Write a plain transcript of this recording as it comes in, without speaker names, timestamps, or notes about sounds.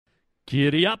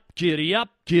Giddy up, giddy up,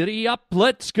 giddy up,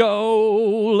 let's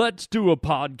go. Let's do a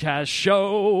podcast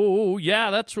show.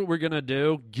 Yeah, that's what we're going to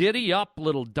do. Giddy up,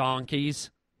 little donkeys.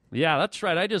 Yeah, that's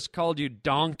right. I just called you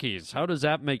donkeys. How does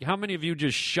that make... How many of you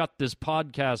just shut this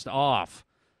podcast off?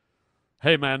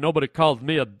 Hey, man, nobody called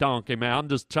me a donkey, man. I'm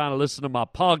just trying to listen to my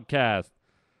podcast.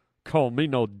 Call me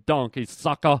no donkey,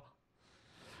 sucker.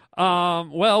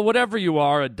 Well, whatever you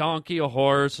are, a donkey, a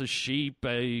horse, a sheep,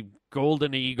 a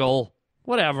golden eagle,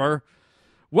 whatever.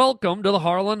 Welcome to the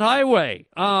Harland Highway.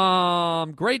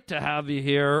 Great to have you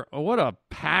here. What a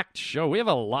packed show. We have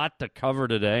a lot to cover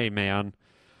today, man.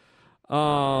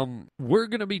 We're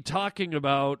going to be talking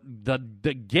about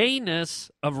the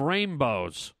gayness of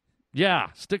rainbows. Yeah,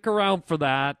 stick around for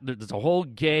that. There's a whole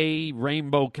gay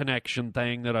rainbow connection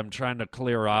thing that I'm trying to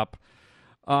clear up.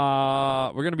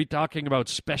 We're going to be talking about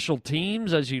special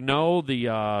teams. As you know,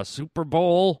 the Super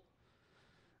Bowl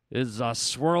is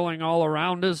swirling all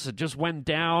around us. It just went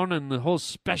down, and the whole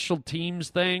special teams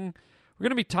thing. We're going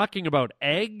to be talking about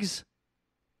eggs.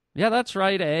 Yeah, that's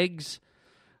right, eggs.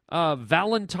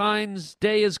 Valentine's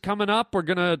Day is coming up. We're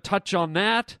going to touch on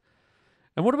that.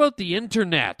 And what about the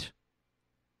internet?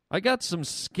 I got some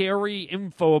scary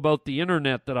info about the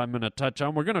internet that I'm going to touch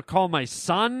on. We're going to call my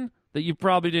son that you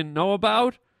probably didn't know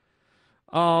about.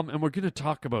 And we're going to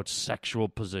talk about sexual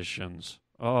positions.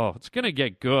 Oh, it's going to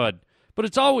get good. But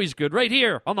it's always good right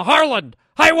here on the Harland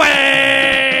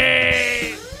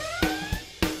Highway!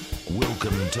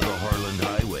 Welcome to the Harland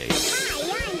Highway.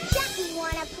 Hi, I'm Chucky.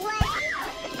 Wanna play?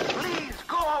 Please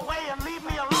go away and leave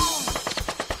me alone.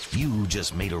 You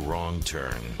just made a wrong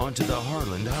turn onto the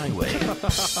Harland Highway.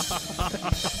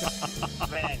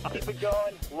 Man, keep it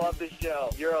going. Love the show.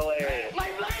 You're hilarious. My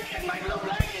blanket, my blue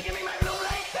blanket. Give me my blue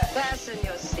blanket. Fasten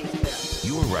your seatbelt.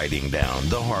 You're riding down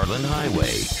the Harland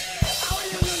Highway.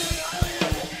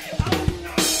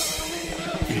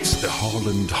 It's the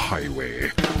Harland Highway.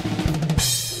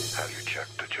 Have you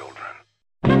checked the children?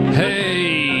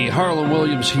 Hey, Harlan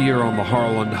Williams here on the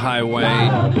Harland Highway.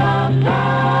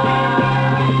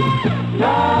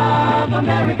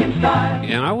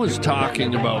 And I was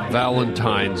talking about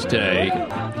Valentine's Day,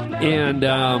 and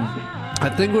I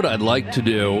think what I'd like to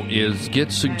do is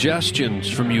get suggestions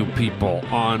from you people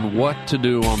on what to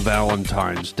do on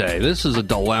Valentine's Day. This is a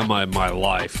dilemma in my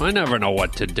life. I never know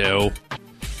what to do.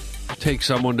 Take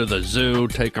someone to the zoo,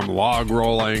 take them log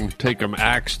rolling, take them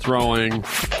axe throwing.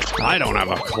 I don't have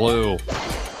a clue.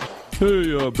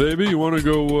 Hey, baby, you want to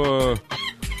go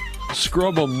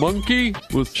scrub a monkey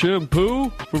with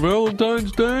shampoo for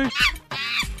Valentine's Day?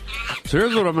 So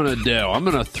here's what I'm going to do. I'm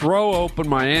going to throw open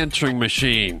my answering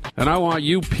machine, and I want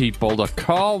you people to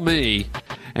call me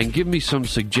and give me some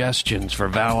suggestions for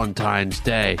Valentine's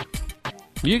Day.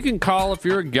 You can call if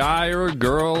you're a guy or a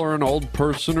girl or an old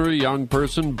person or a young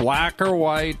person, black or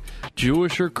white,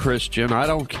 Jewish or Christian, I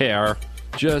don't care.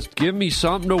 Just give me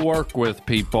something to work with,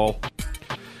 people.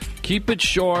 Keep it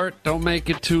short, don't make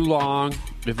it too long.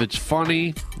 If it's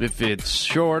funny, if it's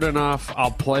short enough, I'll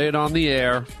play it on the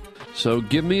air. So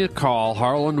give me a call,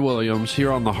 Harland Williams,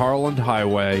 here on the Harland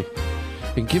Highway,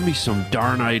 and give me some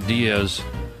darn ideas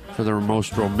for the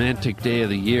most romantic day of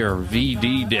the year,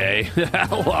 VD Day.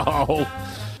 Hello.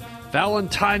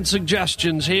 Valentine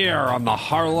suggestions here on the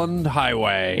Harland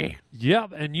Highway.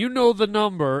 Yep, and you know the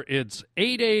number. It's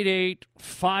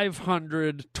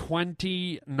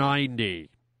 888-500-2090.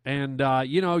 And,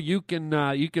 you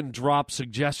can drop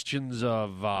suggestions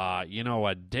of,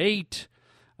 a date,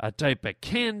 a type of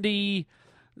candy,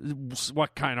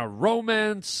 what kind of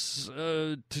romance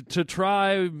to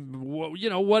try,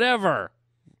 whatever.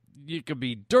 It can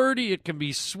be dirty, it can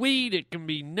be sweet, it can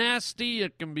be nasty,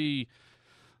 it can be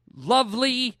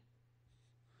lovely.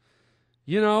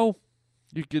 You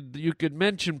could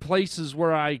mention places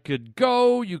where I could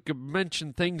go, you could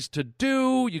mention things to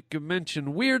do, you could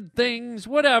mention weird things,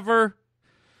 whatever.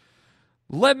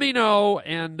 Let me know,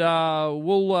 and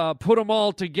we'll put them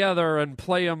all together and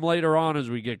play them later on as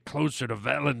we get closer to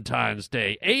Valentine's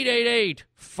Day.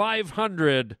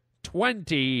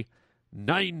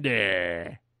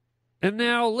 888-500-2090. And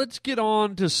now let's get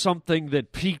on to something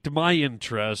that piqued my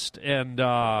interest, and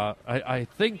I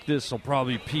think this will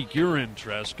probably pique your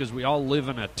interest because we all live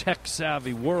in a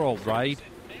tech-savvy world, right?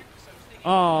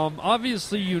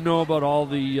 Obviously, you know about all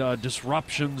the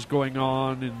disruptions going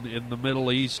on in the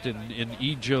Middle East, in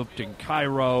Egypt, in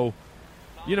Cairo.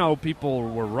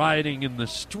 People were rioting in the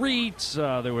streets.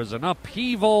 There was an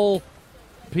upheaval.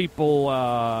 People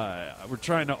were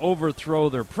trying to overthrow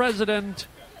their president.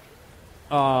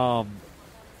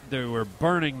 They were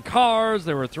burning cars.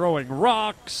 They were throwing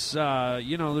rocks.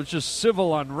 There's just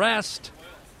civil unrest.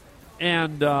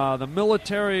 and the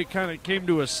military kind of came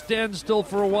to a standstill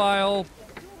for a while.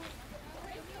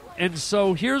 And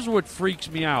so here's what freaks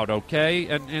me out, okay?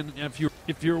 And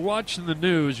if you're watching the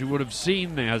news, you would have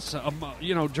seen this.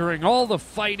 During all the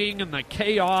fighting and the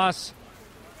chaos,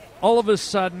 all of a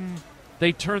sudden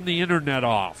they turn the internet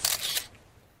off.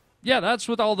 Yeah, that's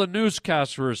what all the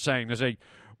newscasters were saying. They say,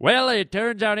 well, it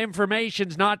turns out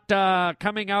information's not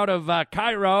coming out of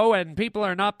Cairo, and people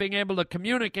are not being able to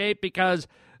communicate because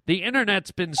the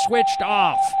internet's been switched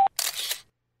off.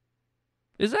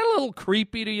 Is that a little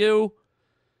creepy to you?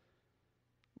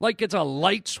 Like it's a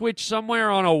light switch somewhere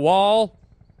on a wall?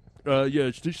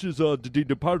 Yes, this is the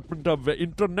Department of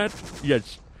Internet.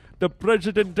 Yes. The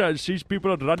president sees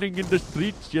people running in the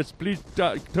streets. Yes, please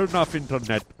turn off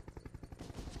internet.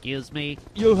 Excuse me?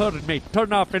 You heard me.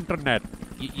 Turn off internet.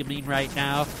 You mean right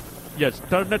now? Yes,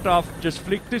 turn it off. Just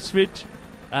flick the switch.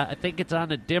 I think it's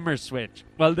on a dimmer switch.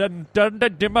 Well, then turn the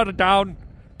dimmer down.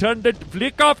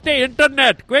 Flick off the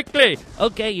internet, quickly.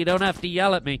 Okay, you don't have to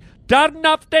yell at me. Turn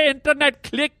off the internet.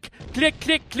 Click, click,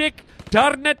 click, click.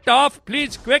 Turn it off,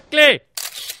 please, quickly.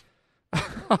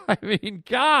 I mean,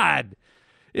 God.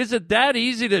 Is it that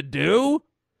easy to do?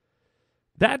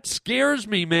 That scares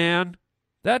me, man.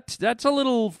 That's a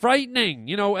little frightening.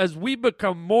 You know, as we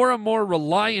become more and more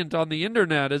reliant on the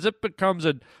internet, as it becomes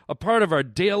a part of our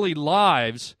daily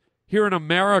lives here in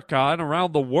America and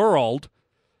around the world,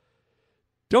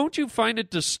 don't you find it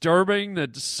disturbing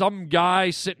that some guy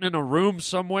sitting in a room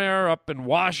somewhere up in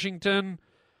Washington,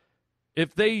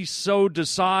 if they so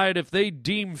decide, if they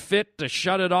deem fit to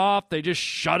shut it off, they just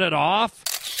shut it off?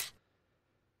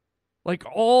 Like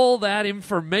all that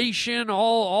information,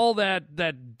 all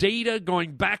that data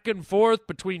going back and forth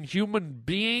between human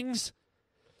beings,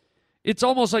 it's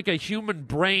almost like a human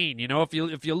brain. You know,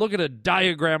 if you look at a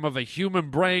diagram of a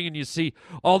human brain and you see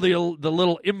all the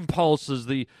little impulses,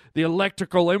 the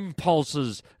electrical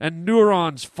impulses and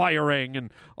neurons firing,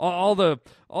 and all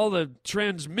the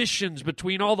transmissions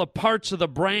between all the parts of the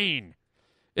brain,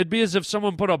 it'd be as if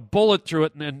someone put a bullet through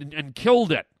it and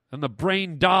killed it, and the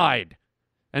brain died.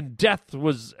 And death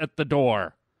was at the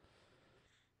door.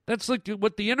 That's like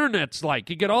what the internet's like.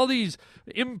 You get all these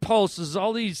impulses,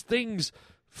 all these things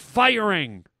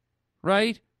firing,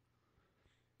 right?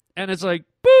 And it's like,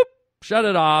 boop, shut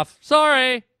it off.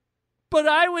 Sorry. But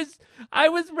I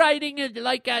was writing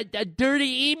a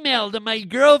dirty email to my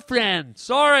girlfriend.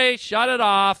 Sorry, shut it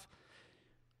off.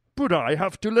 But I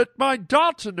have to let my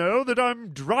daughter know that I'm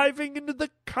driving into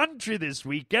the country this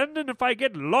weekend, and if I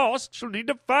get lost, she'll need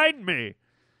to find me.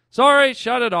 Sorry,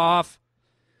 shut it off.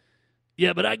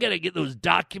 Yeah, but I got to get those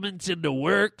documents into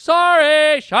work.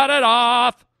 Sorry, shut it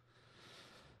off.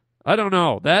 I don't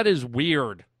know. That is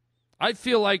weird. I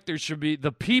feel like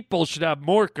the people should have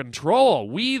more control.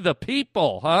 We the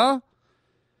people, huh?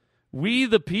 We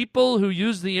the people who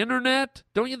use the internet?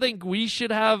 Don't you think we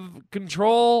should have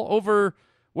control over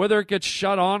whether it gets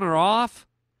shut on or off?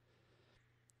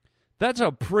 That's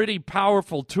a pretty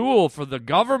powerful tool for the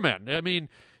government. I mean,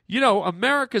 you know,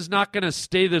 America's not going to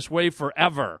stay this way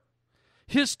forever.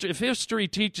 If history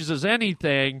teaches us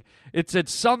anything, it's that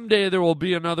someday there will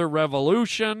be another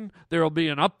revolution, there will be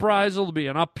an uprising, there will be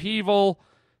an upheaval.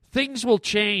 Things will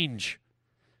change.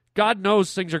 God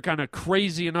knows things are kind of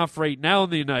crazy enough right now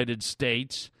in the United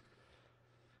States.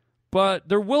 But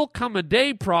there will come a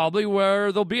day probably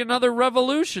where there'll be another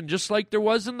revolution, just like there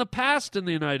was in the past in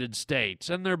the United States.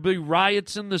 And there'll be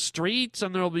riots in the streets,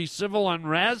 and there'll be civil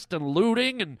unrest and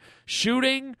looting and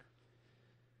shooting.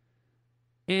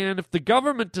 And if the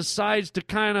government decides to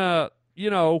kind of,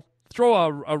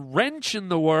 throw a wrench in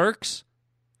the works,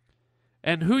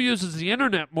 and who uses the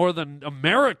internet more than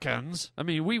Americans? I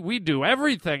mean, we do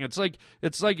everything. It's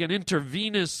like an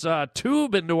intravenous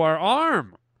tube into our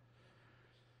arm.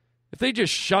 If they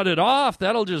just shut it off,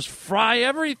 that'll just fry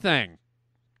everything.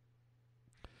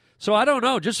 So I don't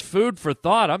know, just food for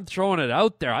thought. I'm throwing it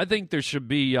out there. I think there should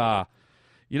be,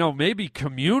 maybe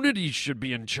communities should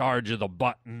be in charge of the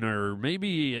button, or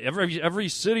maybe every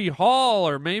city hall,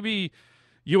 or maybe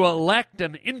you elect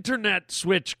an internet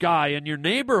switch guy in your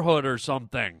neighborhood or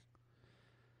something.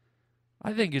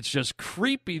 I think it's just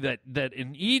creepy that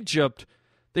in Egypt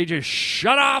they just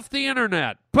shut off the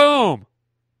internet. Boom.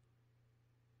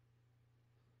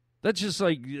 That's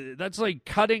like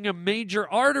cutting a major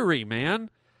artery,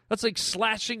 man. That's like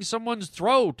slashing someone's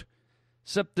throat.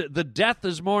 Except the death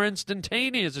is more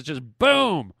instantaneous. It's just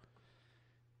boom.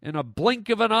 In a blink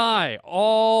of an eye,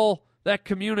 all that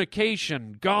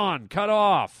communication gone, cut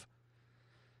off.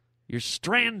 You're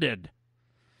stranded.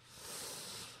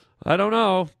 I don't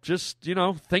know. Just,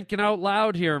 thinking out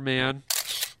loud here, man.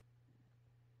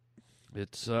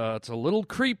 It's a little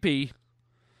creepy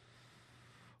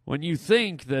when you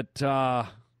think that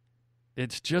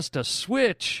it's just a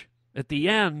switch at the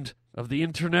end of the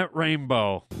internet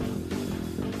rainbow.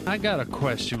 I got a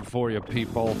question for you,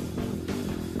 people.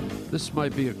 This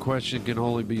might be a question that can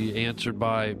only be answered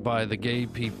by the gay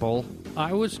people.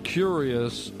 I was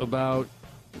curious about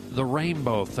the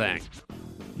rainbow thing.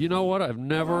 You know what? I've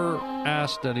never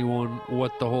asked anyone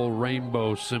what the whole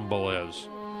rainbow symbol is.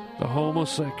 The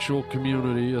homosexual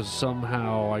community is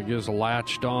somehow, I guess,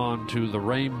 latched on to the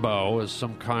rainbow as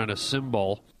some kind of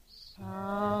symbol.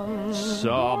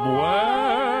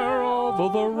 Somewhere over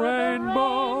the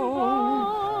rainbow,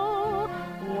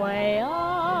 way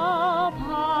up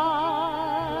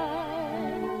high.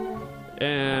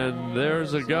 And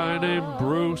there's a guy named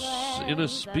Bruce in a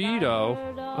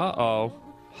Speedo. Uh-oh.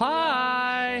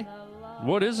 Hi!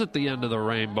 What is at the end of the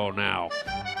rainbow now?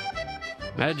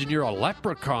 Imagine you're a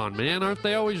leprechaun, man. Aren't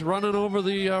they always running over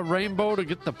the rainbow to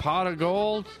get the pot of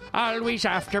gold? Always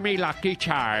after me, Lucky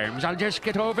Charms. I'll just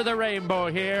get over the rainbow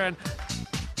here and...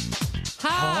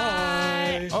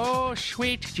 Hi! Oh,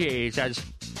 sweet Jesus.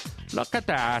 Look at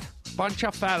that. Bunch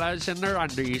of fellas in their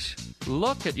undies.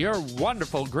 Look at your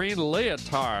wonderful green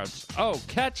leotards. Oh,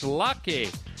 catch Lucky.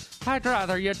 I'd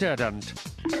rather you didn't.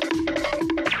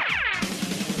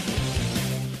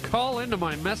 Call into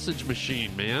my message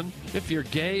machine, man. If you're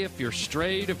gay, if you're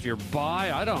straight, if you're bi,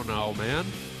 I don't know, man.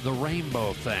 The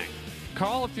rainbow thing.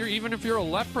 Call even if you're a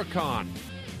leprechaun.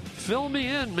 Fill me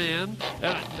in, man.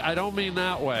 I don't mean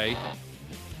that way.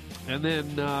 And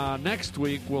then next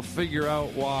week we'll figure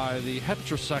out why the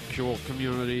heterosexual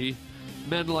community,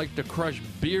 men like to crush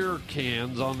beer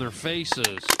cans on their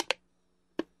faces.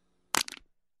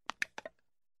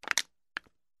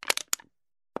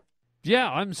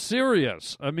 Yeah, I'm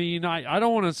serious. I mean, I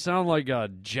don't want to sound like a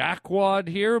jackwad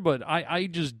here, but I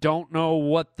just don't know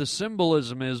what the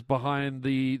symbolism is behind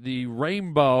the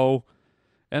rainbow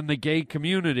and the gay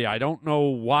community. I don't know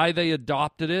why they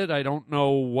adopted it. I don't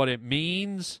know what it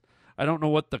means. I don't know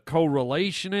what the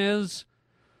correlation is.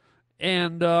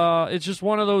 And it's just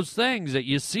one of those things that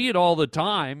you see it all the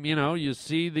time. You know, you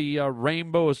see the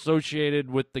rainbow associated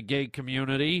with the gay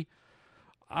community.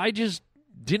 I just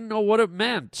didn't know what it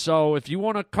meant. So if you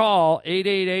want to call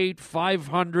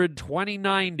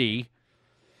 888-500-2090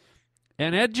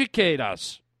 and educate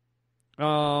us,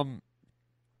 I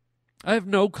have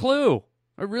no clue.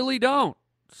 I really don't.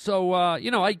 So,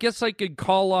 I guess I could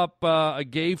call up a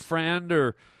gay friend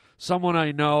or someone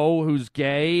I know who's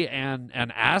gay and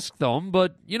ask them.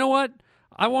 But you know what?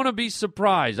 I want to be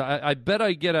surprised. I bet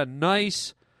I get a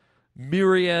nice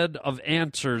myriad of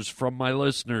answers from my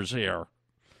listeners here.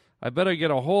 I bet I get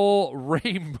a whole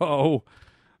rainbow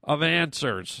of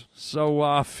answers.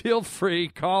 So feel free,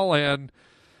 call in.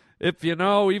 If you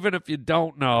know, even if you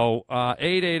don't know,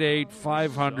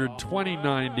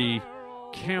 888-500-2090.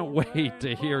 Can't wait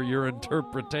to hear your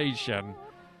interpretation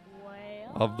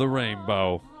of the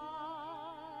rainbow.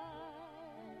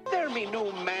 There me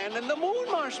no man in the moon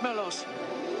marshmallows.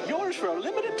 Yours for a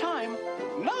limited time,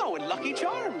 now in Lucky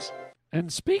Charms.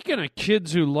 And speaking of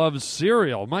kids who love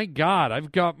cereal, my God,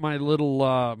 I've got my little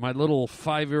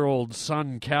 5-year-old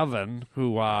son Kevin,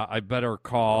 who I better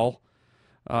call.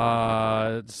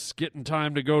 It's getting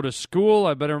time to go to school.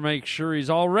 I better make sure he's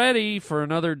all ready for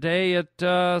another day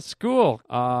at school.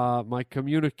 My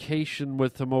communication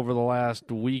with him over the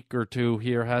last week or two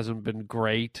here hasn't been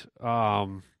great.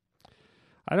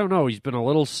 I don't know. He's been a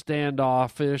little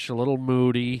standoffish, a little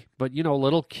moody, but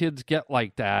little kids get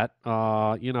like that.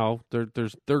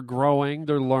 They're growing,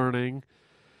 they're learning.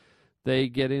 They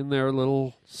get in their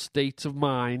little states of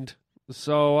mind.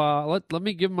 So let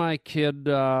me give my kid,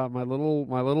 my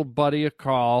little buddy, a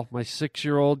call. My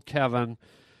 6-year-old Kevin,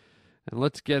 and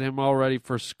let's get him all ready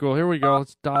for school. Here we go.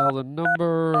 Let's dial the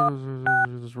number.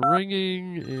 It's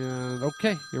ringing, and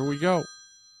okay, here we go.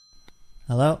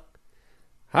 Hello.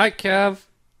 Hi, Kev.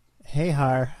 Hey,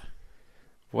 Har.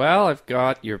 Well, I've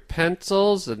got your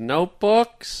pencils and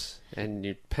notebooks and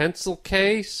your pencil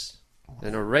case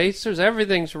and erasers.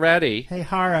 Everything's ready. Hey,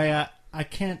 Har, I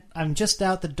can't. I'm just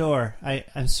out the door.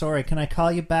 I'm sorry. Can I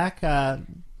call you back?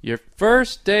 Your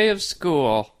first day of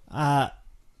school. Har,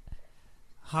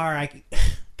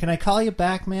 can I call you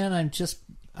back, man? I'm just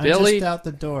out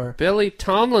the door. Billy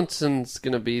Tomlinson's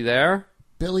gonna be there.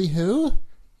 Billy who?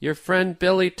 Your friend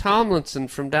Billy Tomlinson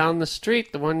from down the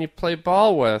street, the one you play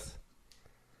ball with.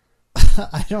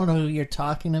 I don't know who you're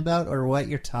talking about or what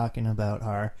you're talking about,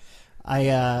 Har.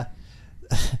 I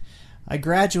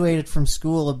graduated from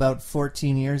school about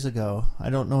 14 years ago.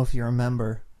 I don't know if you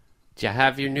remember. Did you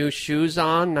have your new shoes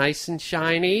on, nice and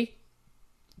shiny?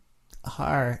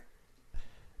 Har,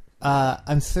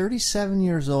 I'm 37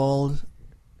 years old.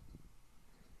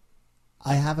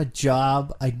 I have a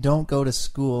job. I don't go to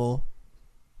school.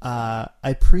 I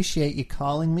appreciate you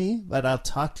calling me, but I'll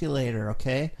talk to you later,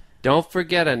 okay? Don't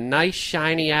forget a nice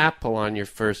shiny apple on your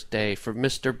first day for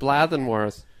Mr.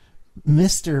 Blathenworth.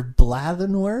 Mr.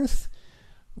 Blathenworth?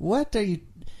 What are you...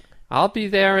 I'll be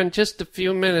there in just a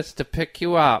few minutes to pick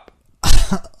you up.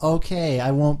 Okay,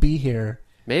 I won't be here.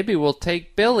 Maybe we'll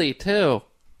take Billy, too.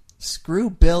 Screw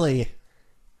Billy.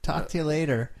 Talk to you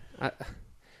later.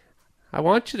 I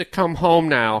want you to come home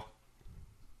now.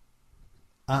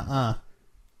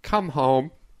 Come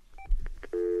home.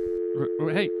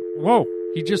 Hey, whoa,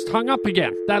 he just hung up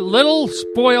again. That little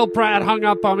spoiled brat hung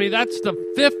up on me. That's the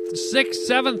 5th, 6th,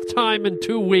 7th time in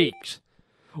 2 weeks.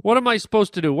 What am I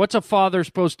supposed to do? What's a father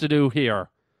supposed to do here?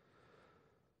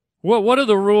 What are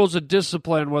the rules of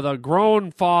discipline with a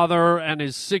grown father and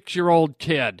his 6-year-old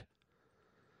kid?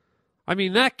 I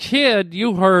mean, that kid,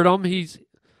 you heard him, he's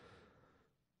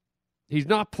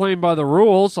not playing by the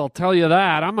rules, I'll tell you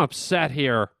that. I'm upset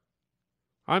here.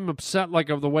 I'm upset like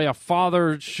of the way a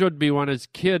father should be when his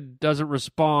kid doesn't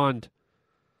respond.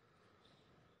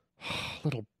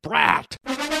 Little brat.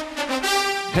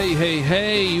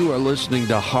 Hey, you are listening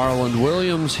to Harland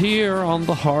Williams here on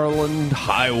the Harland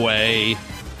Highway.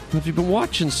 If you've been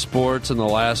watching sports in the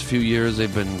last few years,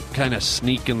 they've been kind of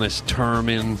sneaking this term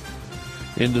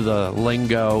into the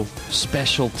lingo,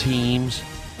 special teams.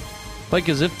 Like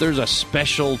as if there's a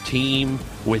special team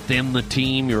within the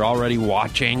team you're already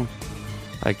watching.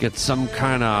 Like it's some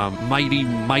kind of mighty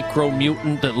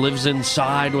micro-mutant that lives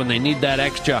inside when they need that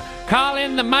extra. Call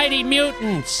in the mighty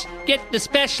mutants! Get the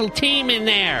special team in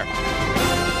there!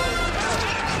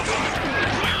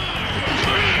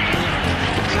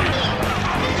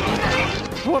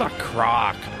 What a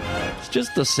crock. It's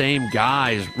just the same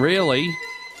guys, really.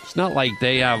 It's not like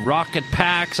they have rocket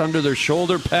packs under their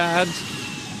shoulder pads,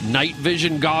 night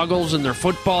vision goggles in their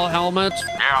football helmets.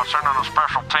 Yeah, send in a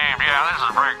special team. Yeah, this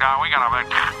is Breakdown. We got a...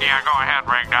 Yeah, go ahead,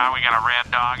 Breakdown. We got a red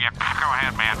dog. Yeah, go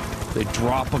ahead, man. They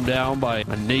drop them down by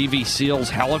a Navy SEALs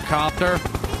helicopter.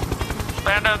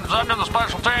 Send in the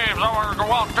special teams. Over,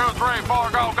 1, 2, 3,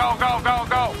 4, go, go, go, go,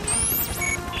 go.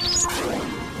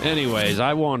 Anyways,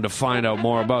 I wanted to find out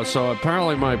more about... So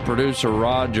apparently my producer,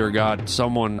 Roger, got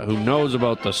someone who knows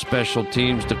about the special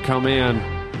teams to come in.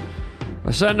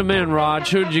 I sent him in, Raj.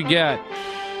 Who'd you get?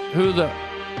 Who the...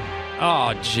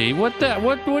 Oh, gee. What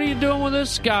are you doing with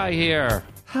this guy here?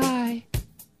 Hi.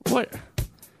 What?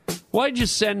 Why'd you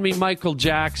send me Michael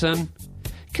Jackson?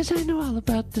 Because I know all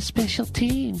about the special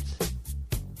teams.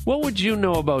 What would you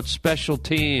know about special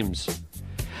teams?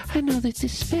 I know that they're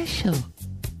special.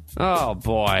 Oh,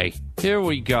 boy. Here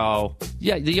we go.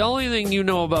 Yeah, the only thing you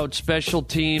know about special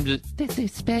teams is... That they're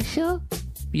special?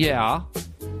 Yeah.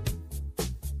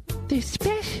 They're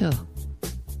special.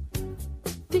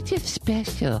 They're just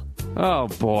special. Oh,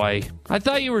 boy. I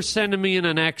thought you were sending me in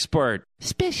an expert.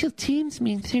 Special teams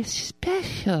means they're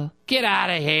special. Get out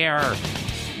of here.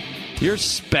 You're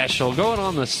special. Going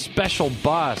on the special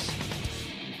bus.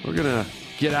 We're going to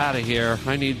get out of here.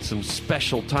 I need some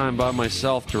special time by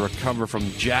myself to recover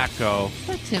from Jacko.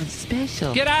 What's him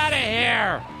special? Get out of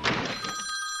here.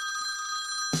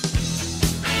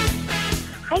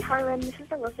 Hi, Harlan. This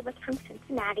is Elizabeth from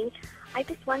Cincinnati. I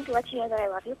just wanted to let you know that I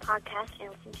love your podcast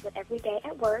and listen to it every day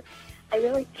at work. I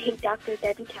really think Dr.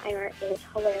 Debbie Timer is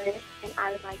hilarious, and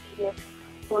I would like to hear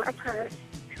more of her.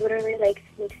 She literally makes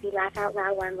me laugh out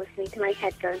loud while I'm listening to my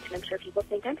headphones, and I'm sure people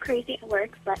think I'm crazy at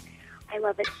work, but I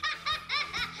love it.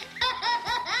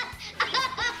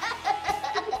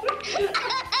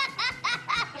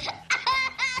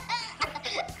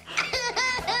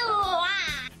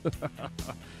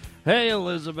 Hey,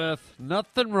 Elizabeth,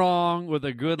 nothing wrong with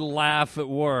a good laugh at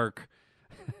work.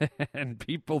 And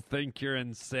people think you're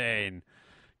insane.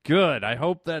 Good. I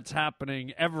hope that's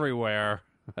happening everywhere.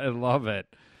 I love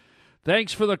it.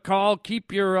 Thanks for the call.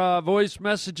 Keep your voice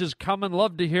messages coming.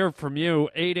 Love to hear from you.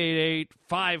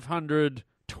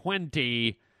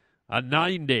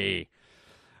 888-500-2090.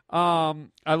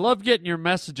 I love getting your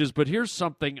messages, but here's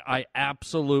something I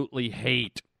absolutely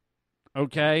hate.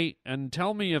 Okay? And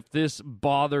tell me if this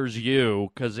bothers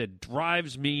you, because it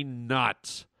drives me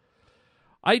nuts.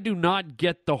 I do not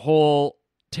get the whole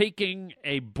taking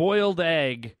a boiled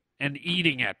egg and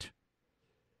eating it.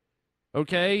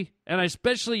 Okay? And I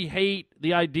especially hate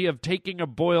the idea of taking a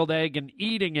boiled egg and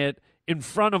eating it in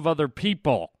front of other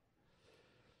people.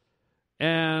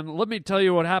 And let me tell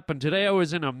you what happened. Today I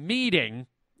was in a meeting.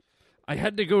 I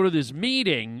had to go to this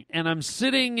meeting, and I'm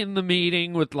sitting in the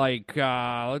meeting with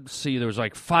let's see, there was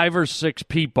 5 or 6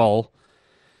 people.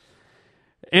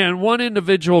 And one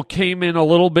individual came in a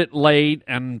little bit late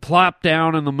and plopped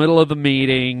down in the middle of the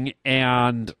meeting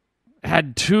and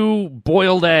had 2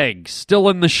 boiled eggs still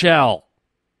in the shell.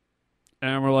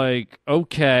 And we're like,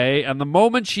 okay. And the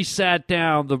moment she sat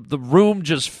down, the room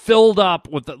just filled up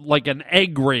with like an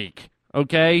egg reek,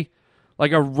 okay?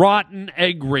 Like a rotten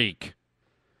egg reek.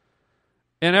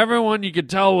 And everyone, you could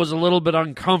tell, was a little bit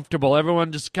uncomfortable.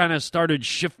 Everyone just kind of started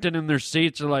shifting in their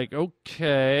seats. They're like,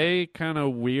 okay, kind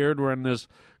of weird. We're in this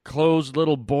closed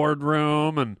little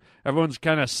boardroom, and everyone's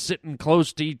kind of sitting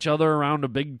close to each other around a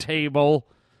big table.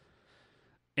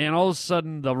 And all of a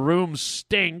sudden, the room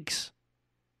stinks,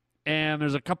 and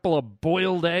there's a couple of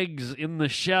boiled eggs in the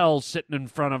shell sitting in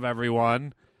front of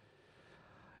everyone.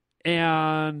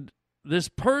 And this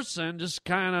person just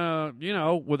kind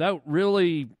of, without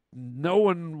really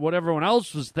knowing what everyone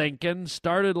else was thinking,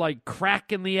 started like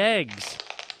cracking the eggs.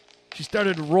 She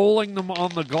started rolling them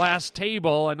on the glass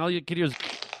table, and all you could hear was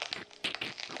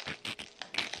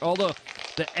all the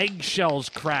eggshells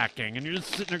cracking. And you're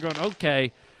just sitting there going,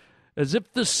 okay, as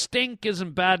if the stink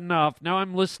isn't bad enough, now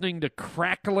I'm listening to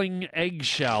crackling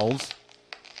eggshells,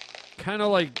 kind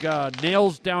of like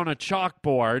nails down a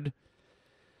chalkboard.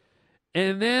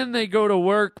 And then they go to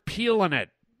work peeling it.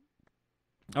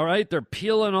 All right, they're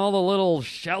peeling all the little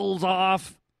shells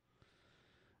off.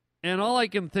 And all I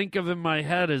can think of in my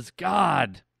head is,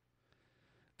 God,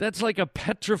 that's like a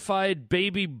petrified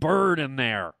baby bird in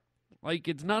there. Like,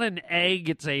 it's not an egg,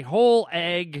 it's a whole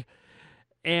egg.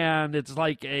 And it's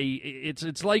like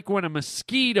it's like when a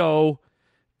mosquito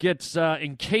gets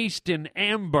encased in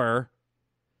amber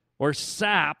or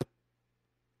sap.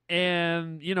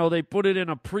 And, they put it in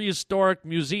a prehistoric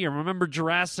museum. Remember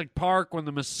Jurassic Park when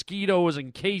the mosquito was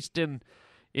encased in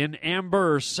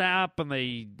amber or sap and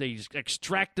they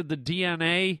extracted the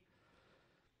DNA?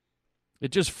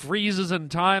 It just freezes in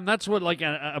time. That's what like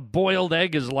a boiled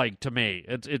egg is like to me.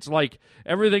 It's like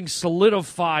everything's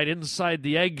solidified inside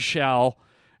the eggshell,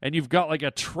 and you've got like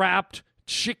a trapped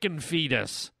chicken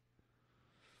fetus.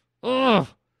 Ugh.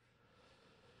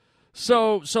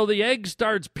 So the egg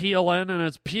starts peeling, and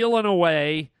it's peeling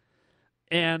away,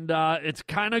 and it's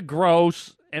kind of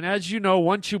gross. And as you know,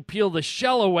 once you peel the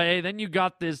shell away, then you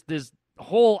got this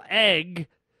whole egg,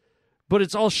 but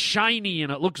it's all shiny,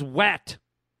 and it looks wet,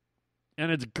 and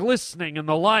it's glistening in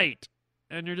the light.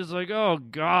 And you're just like, oh,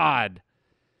 God.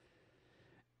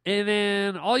 And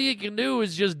then all you can do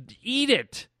is just eat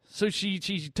it. So she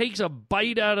takes a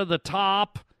bite out of the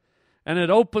top, and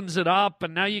it opens it up,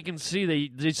 and now you can see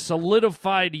the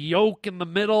solidified yolk in the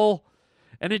middle.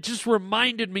 And it just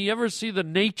reminded me, ever see the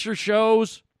nature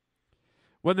shows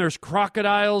when there's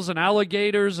crocodiles and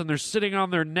alligators and they're sitting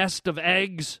on their nest of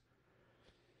eggs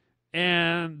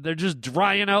and they're just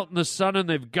drying out in the sun and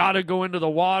they've got to go into the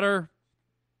water?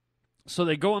 So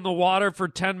they go in the water for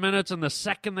 10 minutes, and the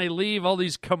second they leave, all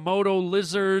these Komodo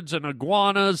lizards and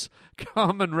iguanas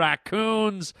come, and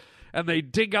raccoons, and they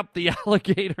dig up the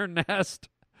alligator nest,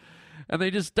 and they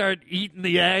just start eating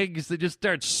the eggs. They just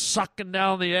start sucking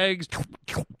down the eggs,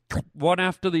 one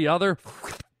after the other.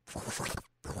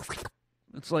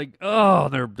 It's like, oh,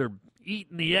 they're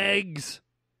eating the eggs.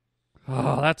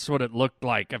 Oh, that's what it looked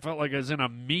like. I felt like I was in a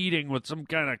meeting with some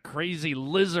kind of crazy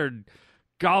lizard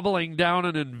gobbling down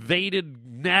an invaded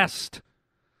nest.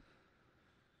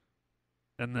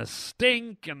 And the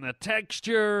stink and the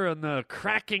texture and the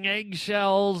cracking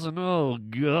eggshells and oh,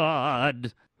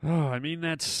 God. Oh, I mean,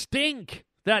 that stink.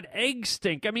 That egg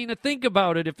stink. I mean, think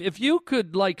about it. If you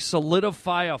could, like,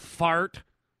 solidify a fart,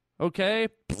 okay?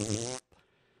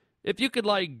 If you could,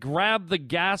 like, grab the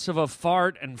gas of a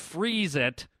fart and freeze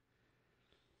it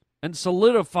and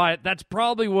solidify it, that's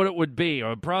probably what it would be. It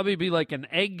would probably be like an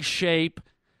egg shape.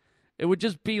 It would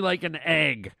just be like an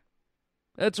egg.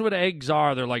 That's what eggs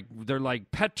are. They're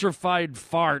like petrified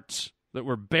farts that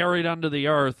were buried under the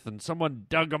earth, and someone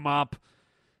dug them up,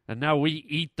 and now we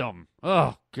eat them.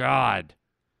 Oh, God.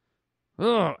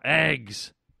 Oh,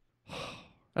 eggs.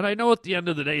 And I know at the end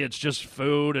of the day it's just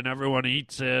food and everyone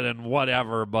eats it and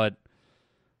whatever, but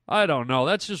I don't know.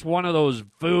 That's just one of those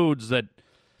foods that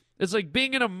it's like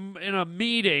being in a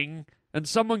meeting and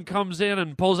someone comes in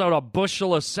and pulls out a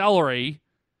bushel of celery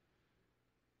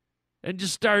and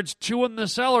just starts chewing the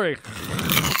celery.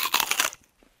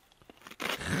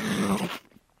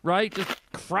 Right? Just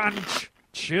crunch,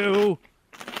 chew,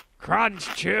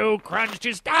 crunch, chew, crunch,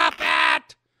 chew. Stop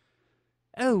it!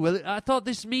 Oh, well, I thought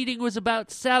this meeting was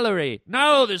about celery.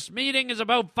 No, this meeting is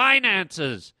about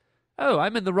finances. Oh,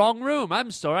 I'm in the wrong room. I'm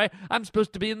sorry. I'm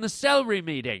supposed to be in the celery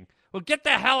meeting. Well, get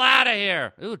the hell out of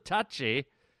here. Ooh, touchy.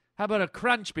 How about a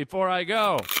crunch before I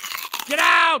go? Get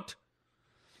out!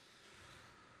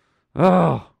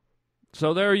 Oh,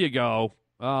 So there you go.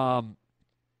 I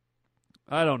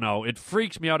don't know. It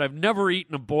freaks me out. I've never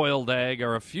eaten a boiled egg. I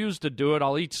refuse to do it.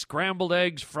 I'll eat scrambled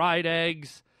eggs, fried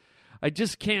eggs. I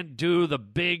just can't do the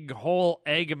big whole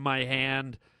egg in my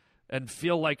hand and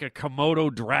feel like a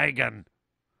Komodo dragon.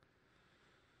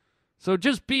 So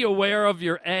just be aware of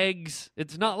your eggs.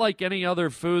 It's not like any other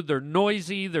food. They're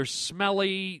noisy, they're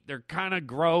smelly, they're kind of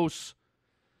gross.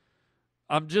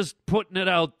 I'm just putting it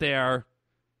out there.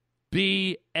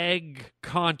 Be egg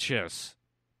conscious.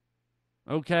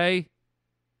 Okay?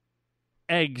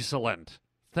 Excellent.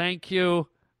 Thank you,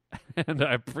 and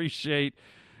I appreciate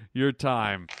your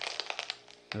time.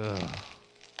 Ugh.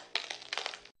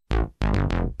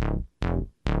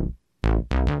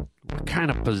 What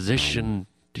kind of position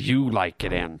do you like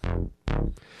it in?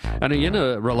 And are you in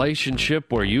a relationship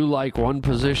where you like one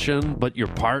position, but your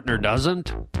partner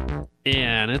doesn't?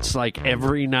 And it's like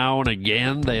every now and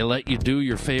again they let you do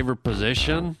your favorite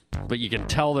position, but you can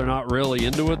tell they're not really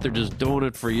into it. They're just doing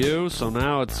it for you. So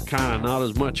now it's kind of not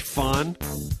as much fun.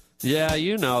 Yeah,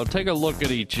 you know, take a look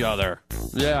at each other.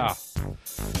 Yeah.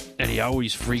 And he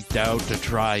always freaked out to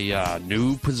try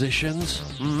new positions?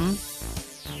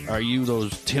 Are you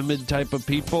those timid type of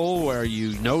people where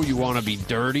you know you want to be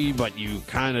dirty, but you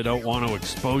kind of don't want to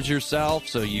expose yourself,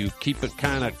 so you keep it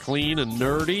kind of clean and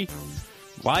nerdy?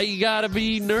 Why you gotta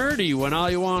be nerdy when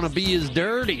all you want to be is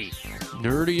dirty?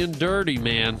 Nerdy and dirty,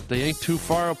 man. They ain't too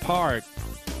far apart.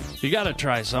 You gotta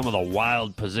try some of the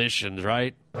wild positions,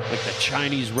 right? Like the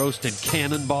Chinese roasted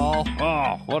cannonball.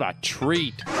 Oh, what a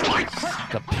treat.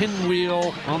 The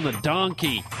pinwheel on the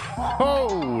donkey.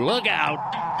 Oh, look out.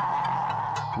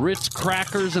 Ritz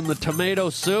crackers in the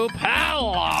tomato soup.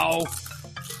 Hello.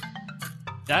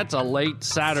 That's a late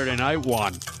Saturday night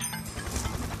one.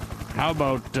 How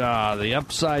about the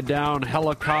upside-down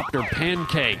helicopter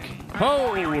pancake?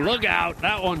 Oh, look out.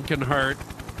 That one can hurt.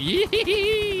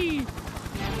 Yee!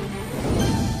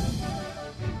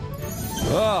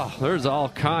 Oh, there's all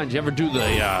kinds. You ever do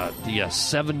the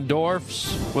Seven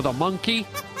Dwarfs with a monkey?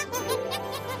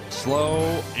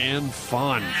 Slow and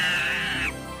fun.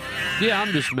 Yeah,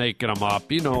 I'm just making them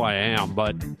up. You know I am,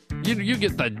 but you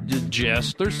get the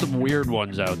gist. There's some weird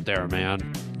ones out there, man.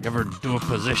 You ever do a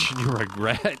position you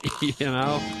regret, you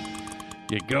know?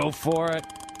 You go for it,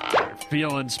 you're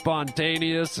feeling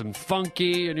spontaneous and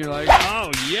funky, and you're like,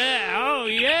 oh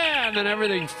yeah, and then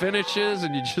everything finishes,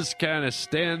 and you just kind of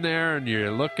stand there, and you're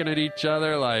looking at each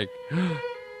other like,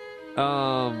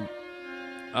 I'm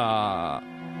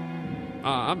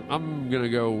gonna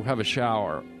go have a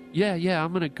shower. Yeah,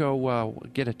 I'm gonna go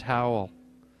get a towel.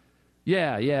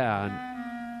 Yeah,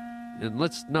 and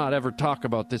let's not ever talk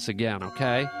about this again,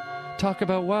 okay? Talk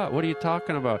about what? What are you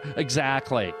talking about?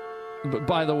 Exactly. But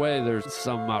by the way, there's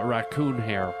some raccoon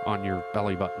hair on your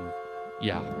belly button.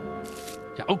 Yeah,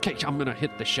 okay, I'm going to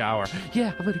hit the shower.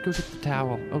 Yeah, I'm going to go get the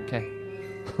towel. Okay.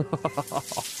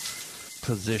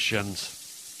 Positions.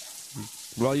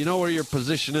 Well, you know where your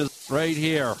position is? Right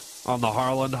here on the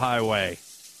Harland Highway.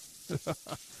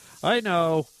 I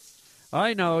know.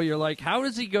 You're like, how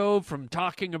does he go from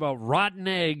talking about rotten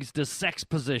eggs to sex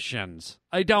positions?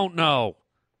 I don't know.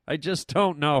 I just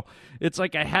don't know. It's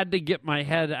like I had to get my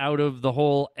head out of the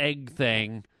whole egg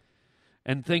thing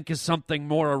and think of something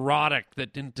more erotic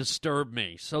that didn't disturb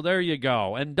me. So there you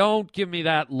go. And don't give me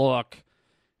that look.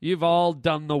 You've all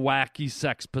done the wacky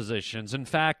sex positions. In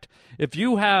fact, if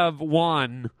you have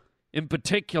one in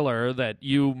particular that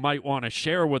you might want to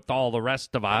share with all the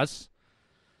rest of us,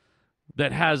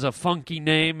 that has a funky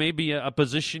name, maybe a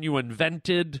position you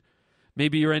invented,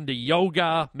 maybe you're into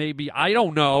yoga, maybe, I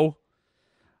don't know.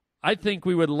 I think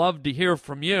we would love to hear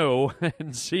from you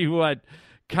and see what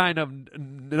kind of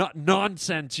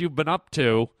nonsense you've been up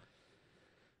to.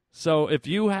 So if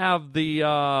you have the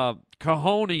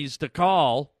cojones to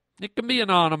call, it can be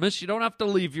anonymous. You don't have to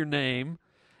leave your name.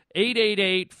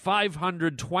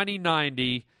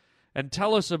 888-500-2090, and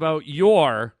tell us about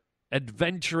your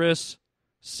adventurous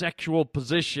sexual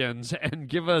positions, and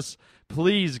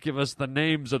please give us the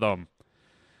names of them.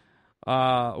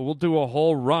 We'll do a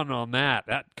whole run on that.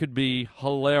 That could be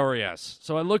hilarious.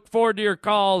 So I look forward to your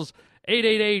calls,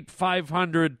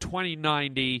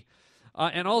 888-500-2090.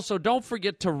 And also, don't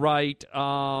forget to write.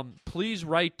 Please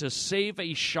write to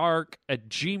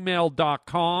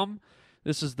saveashark@gmail.com.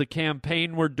 This is the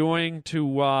campaign we're doing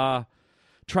to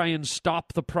try and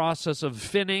stop the process of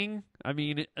finning. I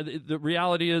mean, the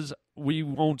reality is we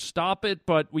won't stop it,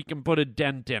 but we can put a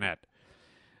dent in it.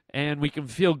 And we can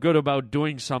feel good about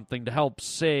doing something to help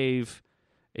save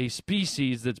a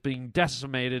species that's being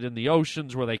decimated in the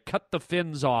oceans, where they cut the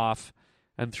fins off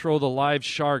and throw the live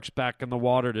sharks back in the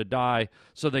water to die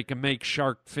so they can make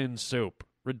shark fin soup.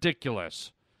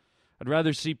 Ridiculous. I'd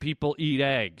rather see people eat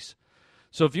eggs.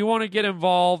 So if you want to get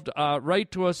involved,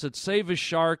 write to us at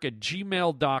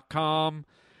saveashark@gmail.com,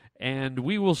 and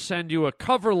we will send you a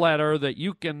cover letter that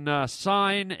you can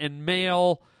sign and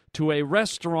mail to a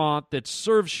restaurant that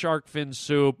serves shark fin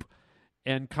soup,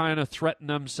 and kind of threaten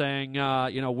them saying,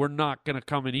 we're not going to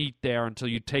come and eat there until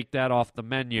you take that off the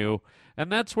menu.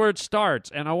 And that's where it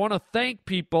starts. And I want to thank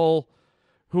people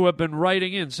who have been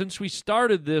writing in. Since we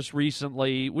started this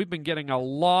recently, we've been getting a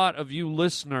lot of you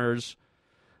listeners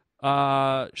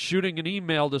shooting an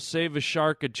email to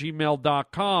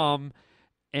saveashark@gmail.com,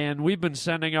 and we've been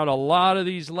sending out a lot of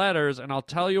these letters, and I'll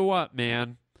tell you what,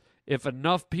 man, if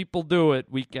enough people do it,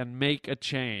 we can make a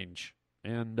change.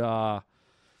 And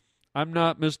I'm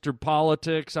not Mr.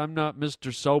 Politics, I'm not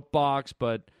Mr. Soapbox,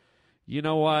 but you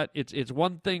know what? It's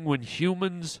one thing when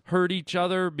humans hurt each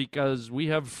other because we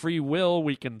have free will,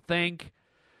 we can think,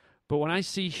 but when I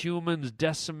see humans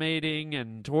decimating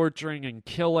and torturing and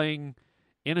killing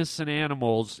innocent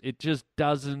animals, it just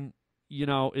doesn't,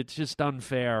 it's just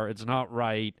unfair. It's not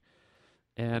right.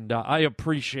 And I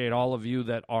appreciate all of you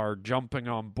that are jumping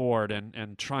on board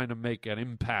and trying to make an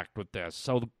impact with this.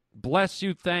 So bless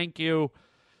you. Thank you.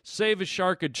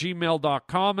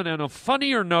 saveashark@gmail.com. And on a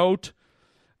funnier note,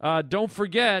 don't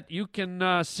forget, you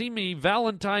can see me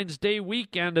Valentine's Day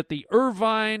weekend at the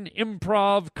Irvine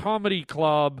Improv Comedy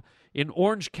Club in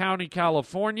Orange County,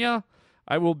 California.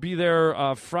 I will be there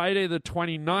Friday the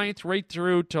 29th right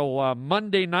through till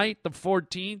Monday night, the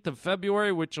 14th of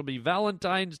February, which will be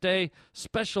Valentine's Day,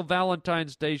 special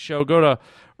Valentine's Day show. Go to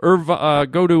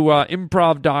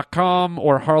improv.com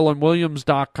or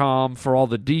harlanwilliams.com for all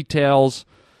the details.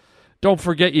 Don't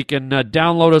forget you can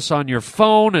download us on your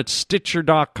phone at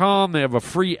Stitcher.com. They have a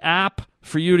free app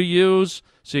for you to use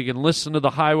so you can listen to the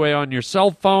highway on your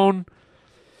cell phone.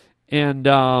 And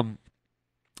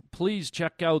please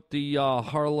check out the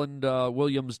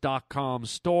harlandwilliams.com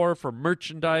store for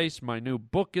merchandise. My new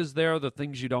book is there, The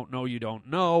Things You Don't Know You Don't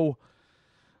Know.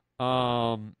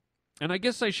 And I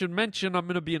guess I should mention I'm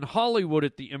going to be in Hollywood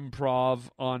at the Improv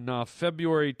on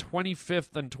February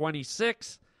 25th and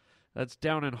 26th. That's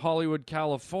down in Hollywood,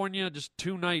 California, just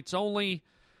 2 nights only.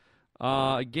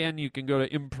 Again, you can go to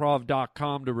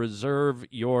improv.com to reserve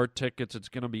your tickets. It's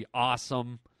going to be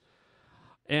awesome.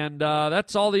 And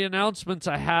that's all the announcements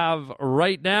I have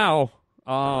right now.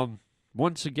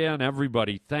 Once again,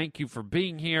 everybody, thank you for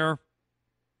being here.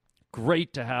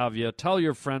 Great to have you. Tell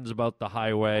your friends about the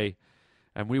highway.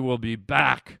 And we will be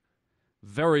back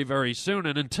very, very soon.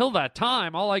 And until that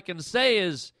time, all I can say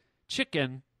is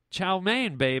chicken chow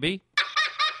mein, baby.